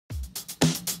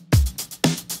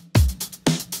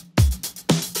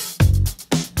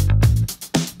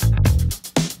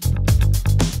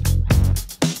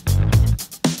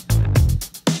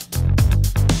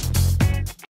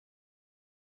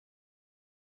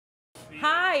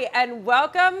Hi, and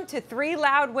welcome to Three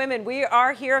Loud Women. We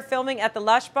are here filming at the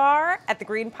Lush Bar at the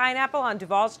Green Pineapple on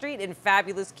Duval Street in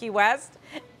fabulous Key West.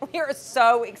 We are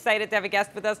so excited to have a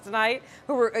guest with us tonight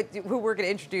who we're going to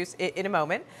introduce in a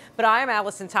moment. But I am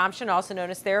Allison Thompson, also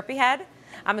known as Therapy Head.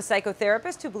 I'm a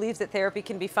psychotherapist who believes that therapy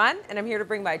can be fun, and I'm here to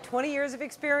bring my 20 years of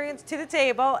experience to the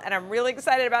table, and I'm really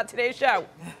excited about today's show.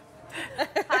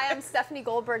 Hi, I'm Stephanie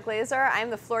Goldberg-Glazer. I'm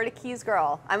the Florida Keys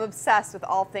girl. I'm obsessed with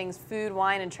all things food,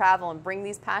 wine, and travel, and bring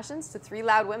these passions to Three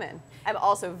Loud Women. I'm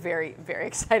also very, very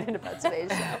excited about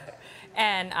today's show.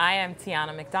 And I am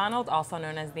Tiana McDonald, also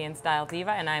known as the InStyle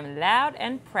Diva, and I'm loud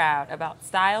and proud about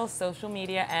style, social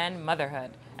media, and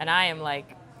motherhood. And I am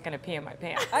like gonna pee in my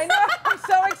pants. I know, I'm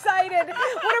so excited.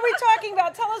 What are we talking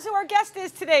about? Tell us who our guest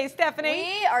is today, Stephanie.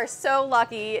 We are so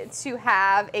lucky to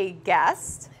have a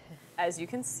guest. As you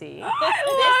can see. I love him.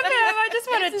 I just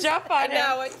want to jump on him.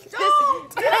 Can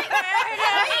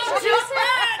I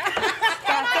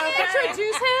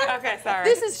introduce him? Okay, sorry.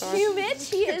 This is Hugh Mitch.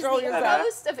 He is the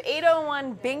host of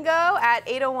 801 Bingo at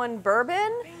 801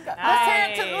 Bourbon.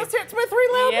 Nice. Let's hear it to my Three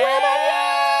Loud Women.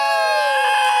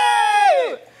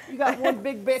 You got one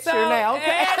big bitch here now.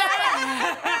 Okay.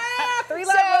 Three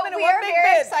Loud Women and We one are big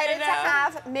very bitch. excited to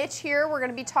have Mitch here. We're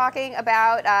going to be talking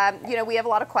about, you know, we have a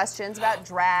lot of questions about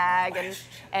drag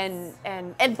and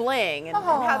bling and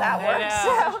how that works.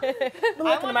 I'm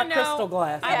looking at my crystal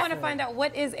glass. I want to find out,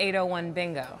 what is 801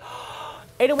 Bingo?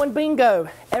 801 Bingo,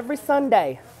 every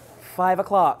Sunday, 5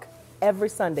 o'clock, every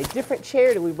Sunday. Different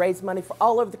charity. We raise money for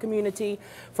all over the community,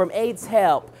 from AIDS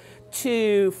help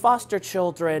to foster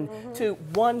children to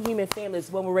One Human Family is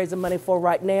one we're raising money for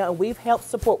right now. And we've helped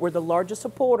support, we're the largest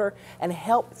supporter, and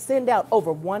help send out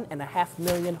over 1.5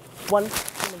 million One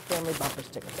Human Family bumper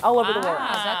stickers all over the world.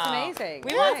 That's amazing.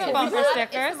 We want some bumper It's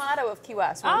stickers. the motto of Key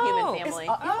West, One Human Family.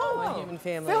 One Human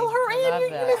Family. Fill her in, Love you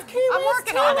that. Miss Key I'm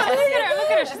working on it.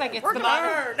 Look at her. She's like, it's the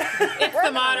motto. It's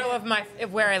the motto of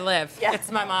where I live. Yeah.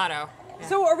 It's my motto.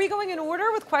 So are we going in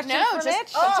order with questions No, for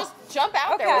Mitch? just jump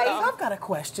out there with them. I've got a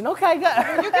question. Okay, go.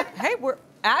 Hey,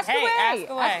 ask Hey, away. ask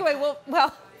away. Ask away.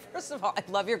 Well, first of all, I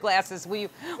love your glasses. Will you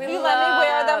let me love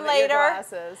wear them your later?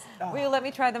 glasses. Will you let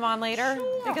me try them on later?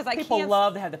 Because I People can't.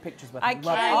 love to have the pictures with them. I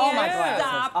Love can't all my glasses.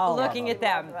 stop all of looking them. at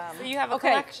them. So you have a Okay,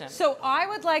 collection. so I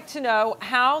would like to know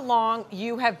how long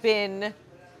you have been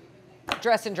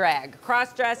dress and drag,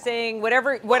 cross-dressing,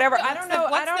 whatever. I don't know.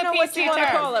 I don't know what you want to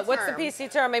call it. What's the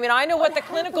PC term? I mean, I know what the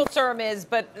clinical term is,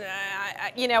 but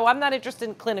you know, I'm not interested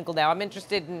in clinical now. I'm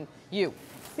interested in you.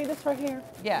 See this right here?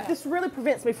 Yeah. This really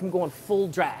prevents me from going full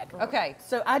drag. Okay.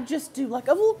 So I just do like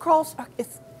a little cross.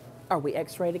 Are we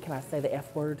X-rated? Can I say the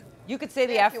F word? You could say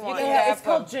the F. you want. can say Yeah, the it's F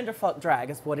called word. gender fuck drag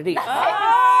is what it is.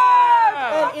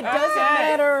 Oh! And it doesn't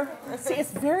matter. See,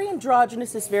 it's very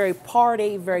androgynous. It's very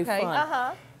party, very Okay.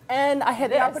 fun. And I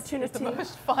had the opportunity. It's the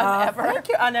most fun ever. Thank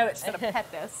you. I know it's I'm gonna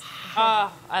pet this.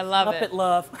 Oh, I love up it. at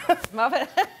love. Muffin.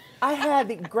 I had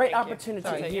the great opportunity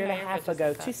Sorry, a you year and a may half just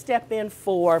ago to step in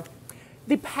for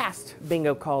the past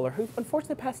bingo caller, who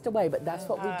unfortunately passed away, but that's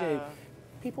what we do.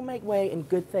 People make way and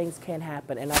good things can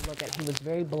happen. And I look at, he was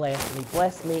very blessed, and he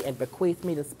blessed me and bequeathed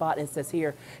me the spot and says,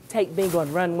 here, take bingo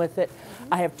and run with it.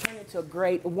 I have turned it into a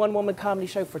great one-woman comedy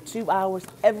show for 2 hours.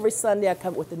 Every Sunday I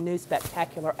come up with a new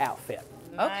spectacular outfit.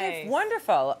 Okay, Nice.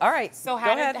 wonderful. All right. So go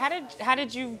ahead. how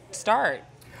did you start?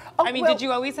 Oh, I mean, well- did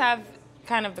you always have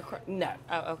kind of the? No.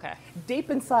 Oh, okay.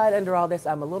 Deep inside under all this,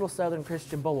 I'm a little Southern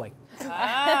Christian boy.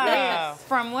 Oh,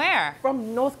 from where?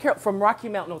 From Rocky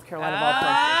Mount, North Carolina, of all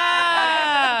places.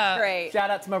 Oh, Great. Shout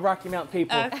out to my Rocky Mount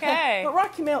people. okay. But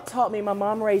Rocky Mount taught me, my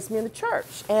mom raised me in the church,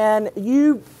 and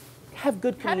you have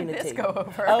good community. How did this go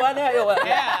over? Oh, I know. Well,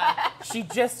 Yeah. She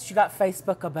got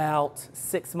Facebook about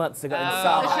 6 months ago. and So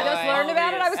saw she it. just learned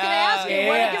about it. I was going to ask you,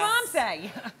 what did your mom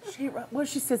say?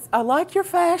 She says, I like your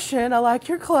fashion, I like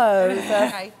your clothes.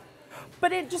 Okay.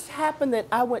 But it just happened that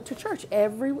I went to church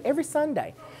every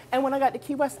Sunday. And when I got to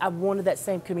Key West, I wanted that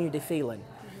same community feeling.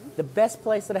 The best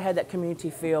place that I had that community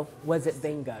feel was at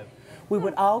bingo. We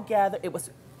would all gather. It was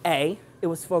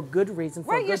for a good reason,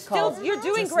 for Right, a you're good cause. you're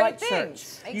doing just great like church.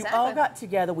 things. You Exactly. all got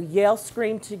together, we yell,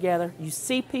 scream together, you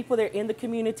see people there in the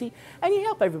community, and you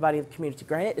help everybody in the community.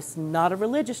 Granted, it's not a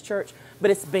religious church,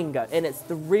 but it's bingo, and it's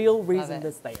the real reason it.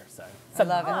 that's there. So it's a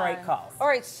love it. great cause. All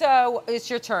right, so it's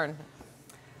your turn.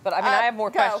 But I mean, I have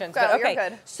more go, questions. go, But you're okay.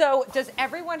 good. So does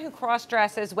everyone who cross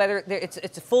dresses, whether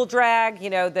it's a full drag, you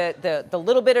know, the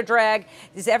little bit of drag,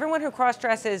 is everyone who cross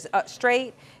dresses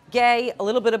straight, gay, a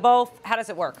little bit of both? How does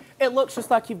it work? It looks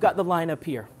just like you've got the line up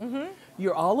here.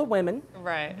 You're all a women.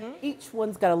 Right. Each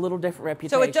one's got a little different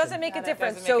reputation. So it doesn't make a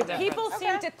difference. Doesn't make So a difference. people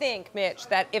seem to think, Mitch,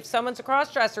 that if someone's a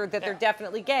cross-dresser, that they're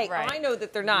definitely gay. Right. I know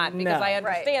that they're not because No. I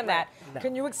understand Right, that.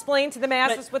 Can you explain to the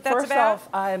masses But what that's first about? off,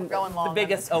 I'm Going long the on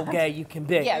biggest this. old gay you can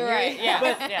be. Yeah, Right. Yeah.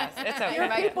 Yes. It's There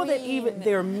are okay. people that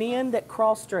there are men that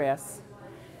cross-dress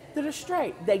that are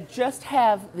straight. They just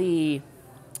have the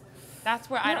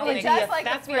That's where I don't It think. does like the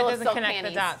That's where feel it of doesn't silk connect the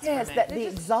panties. dots. yes, for me. that the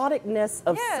exoticness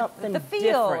of Yeah, something the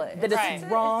feel. different that is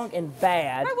Right. wrong and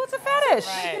bad. Right, well, it's a fetish.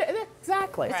 Right.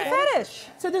 Exactly. It's a Fetish.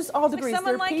 So there's all Like degrees.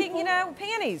 someone there are liking, people, you know,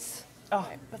 panties. Oh,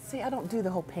 but see, I don't do the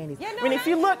whole panties. Yeah, no, I mean, if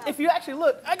you actually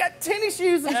look, I got tennis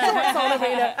shoes and shorts on. I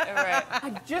mean, Right.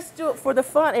 I just do it for the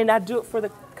fun, and I do it for the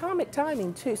comic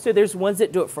timing too. So there's ones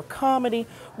that do it for comedy,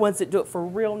 ones that do it for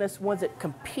realness, ones that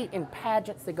compete in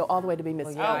pageants. They go all the way to be Miss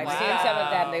I've Universe. seen some of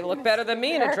them. They look better than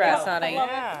me in a dress, honey.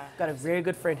 Yeah. Got a very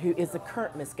good friend who is the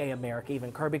current Miss Gay America,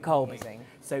 even Kirby Colby.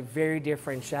 So very dear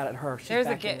friend. Shout out to her. She's There's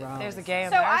a back gay. in Raleigh. There's a gay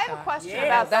So I America. have a question Yeah,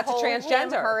 about that's the a whole transgender.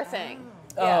 him, her thing.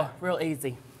 Oh, real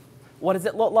easy. What does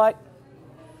it look like?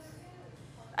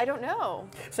 I don't know.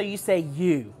 So you say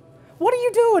you. What are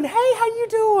you doing? Hey, how you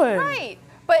doing? Right.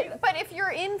 But if you're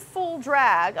in full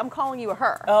drag, I'm calling you a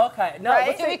her. Oh, okay. No, Right?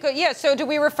 let's So, say- we could, yeah, so do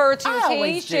we refer to I he,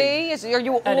 always do. she? Are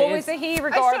you And it always is- a he I just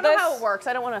regardless? don't know how it works.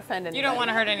 I don't want to offend anybody. You don't want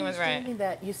to hurt anyone's right. understanding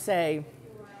that you say,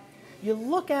 you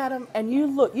look at them and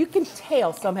you can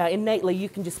tell somehow innately, you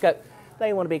can just go,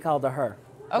 they want to be called a her.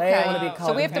 They Okay. want to be called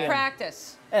So we a have to him.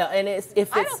 practice. Yeah, and if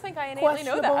it's I don't think I innately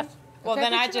know that. questionable- Well, Okay,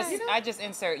 then but I just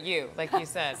insert you, like you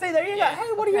said. See, there you Yeah. go.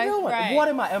 Hey, what are you Okay. doing? Right. What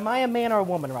am I? Am I a man or a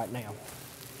woman right now?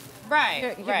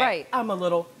 Right. You're right. I'm a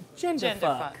little gender, Gender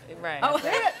fuck. fuck. Right. Oh,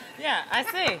 Yeah, I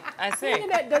see. I see.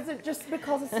 And that doesn't just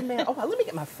because it's a man. Oh, let me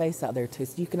get my face out there too,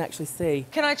 so you can actually see.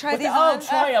 can I try With these the- oh, on?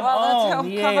 try 'em that's- on, Oh,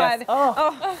 yes. God.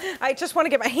 Oh. Oh, I just want to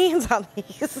get my hands on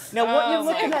these. Now, what you're Oh,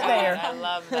 my looking at God, there, I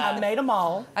love I that. made them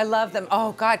all. I love them.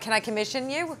 Oh, God, can I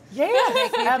commission you? Yeah, me a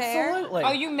pair? absolutely.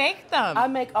 Oh, you make them. I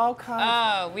make all kinds.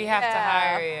 Oh, we have to Yeah.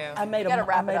 hire you. I made gotta a,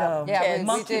 wrap I made it up. a Yeah, we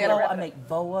monkey do. boa. Wrap I it make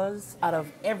boas out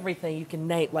of everything you can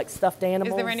name, like stuffed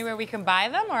animals. Is there anywhere we can buy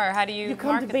them, or how do you, You come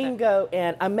to market them? Bingo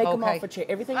and I make them all Okay. for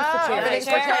charity. Everything is Oh, for charity. everything's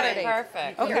for charity.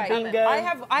 Perfect. You Okay. can Bingo. I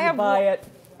have you buy it.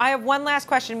 I have one last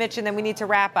question, Mitch, and then we need to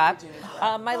wrap up.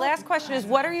 My last question is,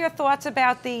 what are your thoughts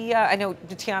about the, I know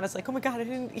Tiana's like, oh my God, I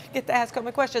didn't get to ask all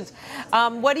my questions.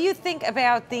 What do you think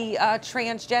about the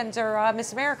transgender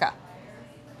Miss America?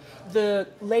 The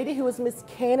lady who was Miss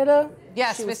Canada.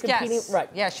 Yes, she was Miss competing. Yes. Right.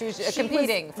 Yeah, she was She was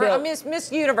competing for the-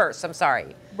 Miss Universe. I'm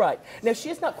sorry. Right. Now she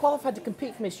is not qualified to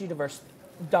compete for Miss Universe.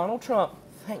 Donald Trump,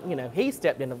 he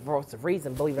stepped in the voice of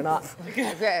reason, believe it or not.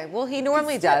 Okay, well, he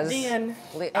normally does. Stepped in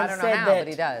I and don't know said how, that- but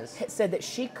he does. Said that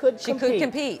she could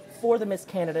compete for the Miss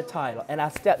Canada title, and I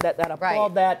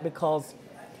applaud that because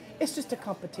it's just a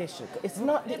competition. It's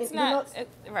not. It's you're not.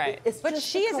 Right. It's But just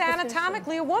she a is competition.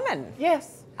 anatomically a woman.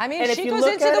 Yes. I mean, And if she you goes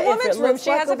look into at the it, if woman's it room, looks she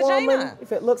has like a woman, vagina.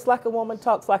 if it looks like a woman,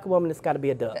 talks like a woman, it's got to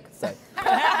be a duck. So. And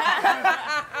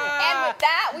with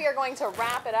that, we are going to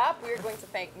wrap it up. We are going to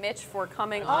thank Mitch for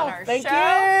coming on our thank show. you.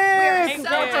 We are Thank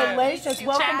so you. Congratulations.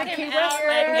 Welcome to Check Key him West out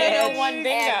like Radio. 801 And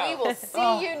Bingo. we will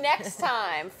see you next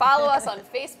time. Follow us on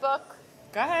Facebook,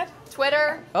 Go ahead.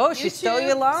 Twitter. Oh, she YouTube. stole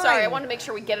your line. Sorry, I wanted to make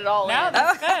sure we get it all No, in.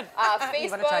 that's good. You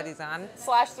want to try these on?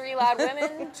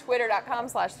 Facebook/3loudwomen,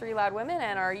 Twitter.com/3loudwomen,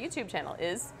 and our YouTube channel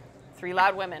is 3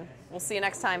 Loud Women. We'll see you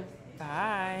next time.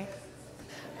 Bye.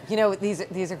 You know,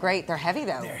 these are great. They're heavy,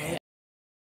 though.